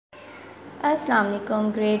Assalamu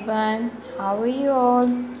alaikum grade 1. How are you all?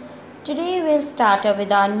 Today we'll start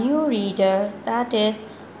with our new reader, that is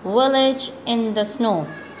Village in the Snow.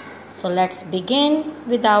 So let's begin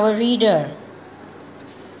with our reader.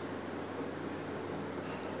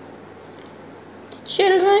 The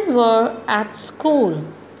children were at school.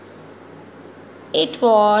 It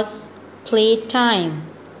was playtime.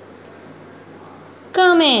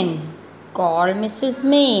 "Come in," called Mrs.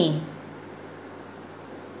 May.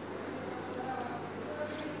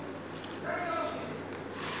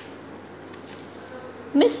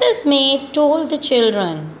 Mrs. May told the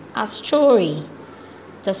children a story.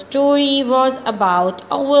 The story was about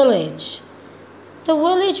a village. The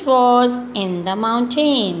village was in the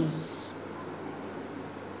mountains.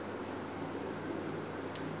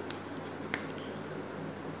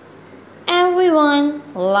 Everyone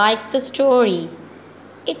liked the story.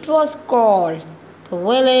 It was called The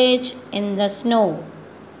Village in the Snow.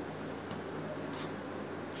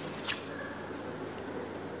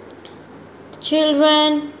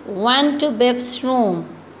 Children went to Biff's room.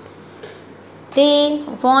 They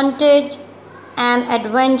wanted an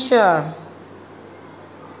adventure.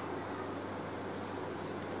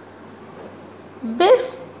 Biff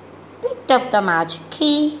picked up the magic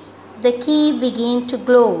key. The key began to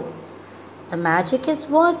glow. "The magic is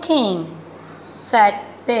working," said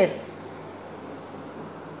Biff.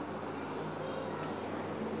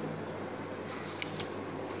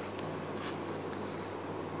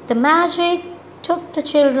 The magic took the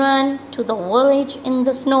children to the village in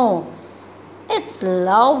the snow. "It's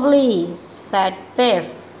lovely," said Biff.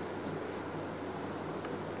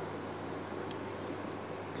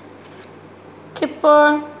 Kipper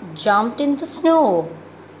jumped in the snow.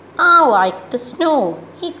 "I like the snow,"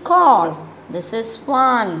 he called. "This is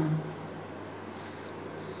fun."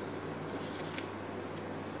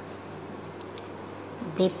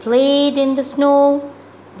 They played in the snow.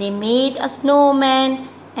 They made a snowman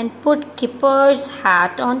and put Kipper's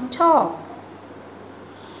hat on top.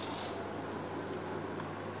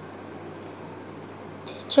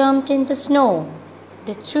 They jumped in the snow.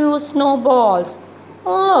 They threw snowballs.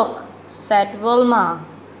 "Look," said Wilma.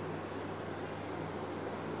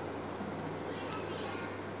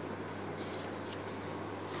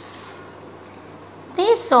 They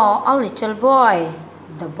saw a little boy.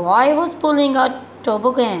 The boy was pulling a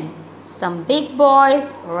toboggan. Some big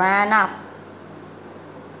boys ran up.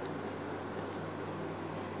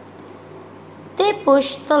 They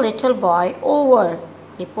pushed the little boy over.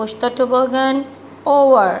 They pushed the toboggan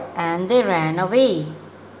over and they ran away.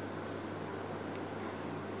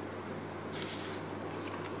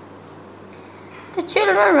 The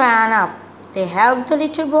children ran up. They helped the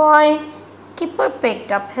little boy. Kipper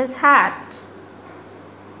picked up his hat.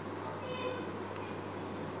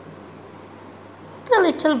 The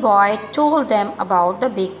little boy told them about the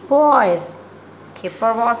big boys.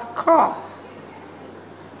 Kipper was cross.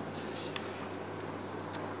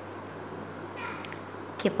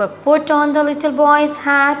 Kipper put on the little boy's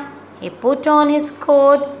hat. He put on his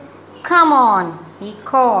coat. "Come on," he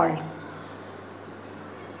called.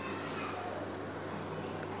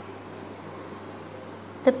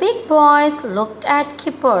 The big boys looked at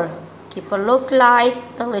Kipper. Kipper looked like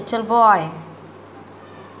the little boy.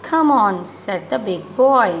 "Come on," said the big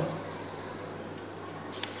boys.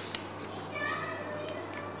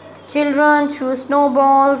 The children threw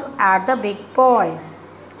snowballs at the big boys.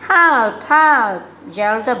 "Help! Help!"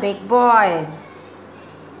 yelled the big boys.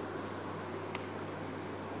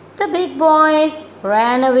 The big boys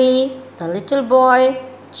ran away. The little boy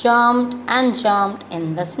jumped and jumped in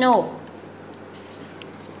the snow.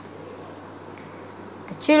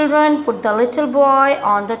 The children put the little boy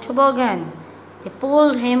on the toboggan. They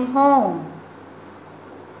pulled him home.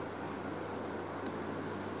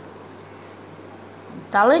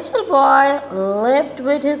 The little boy lived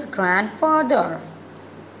with his grandfather.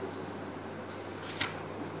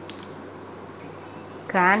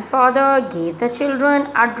 Grandfather gave the children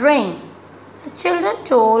a drink. The children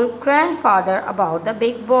told grandfather about the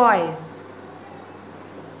big boys.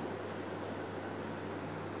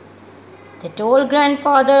 They told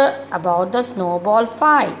grandfather about the snowball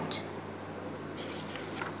fight.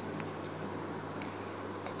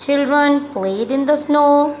 The children played in the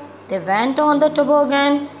snow. They went on the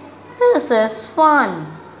toboggan. "This is fun,"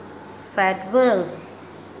 said Wilf.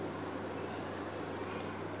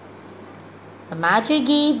 The magic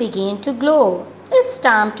key began to glow. "It's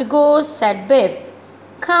time to go," said Biff.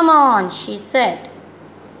 "Come on," she said.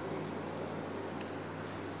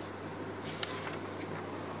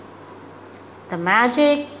 The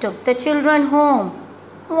magic took the children home.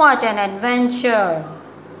 "What an adventure,"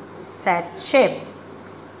 said Chip.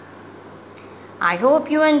 I hope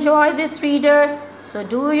you enjoy this reader. So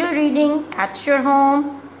do your reading at your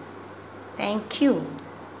home. Thank you.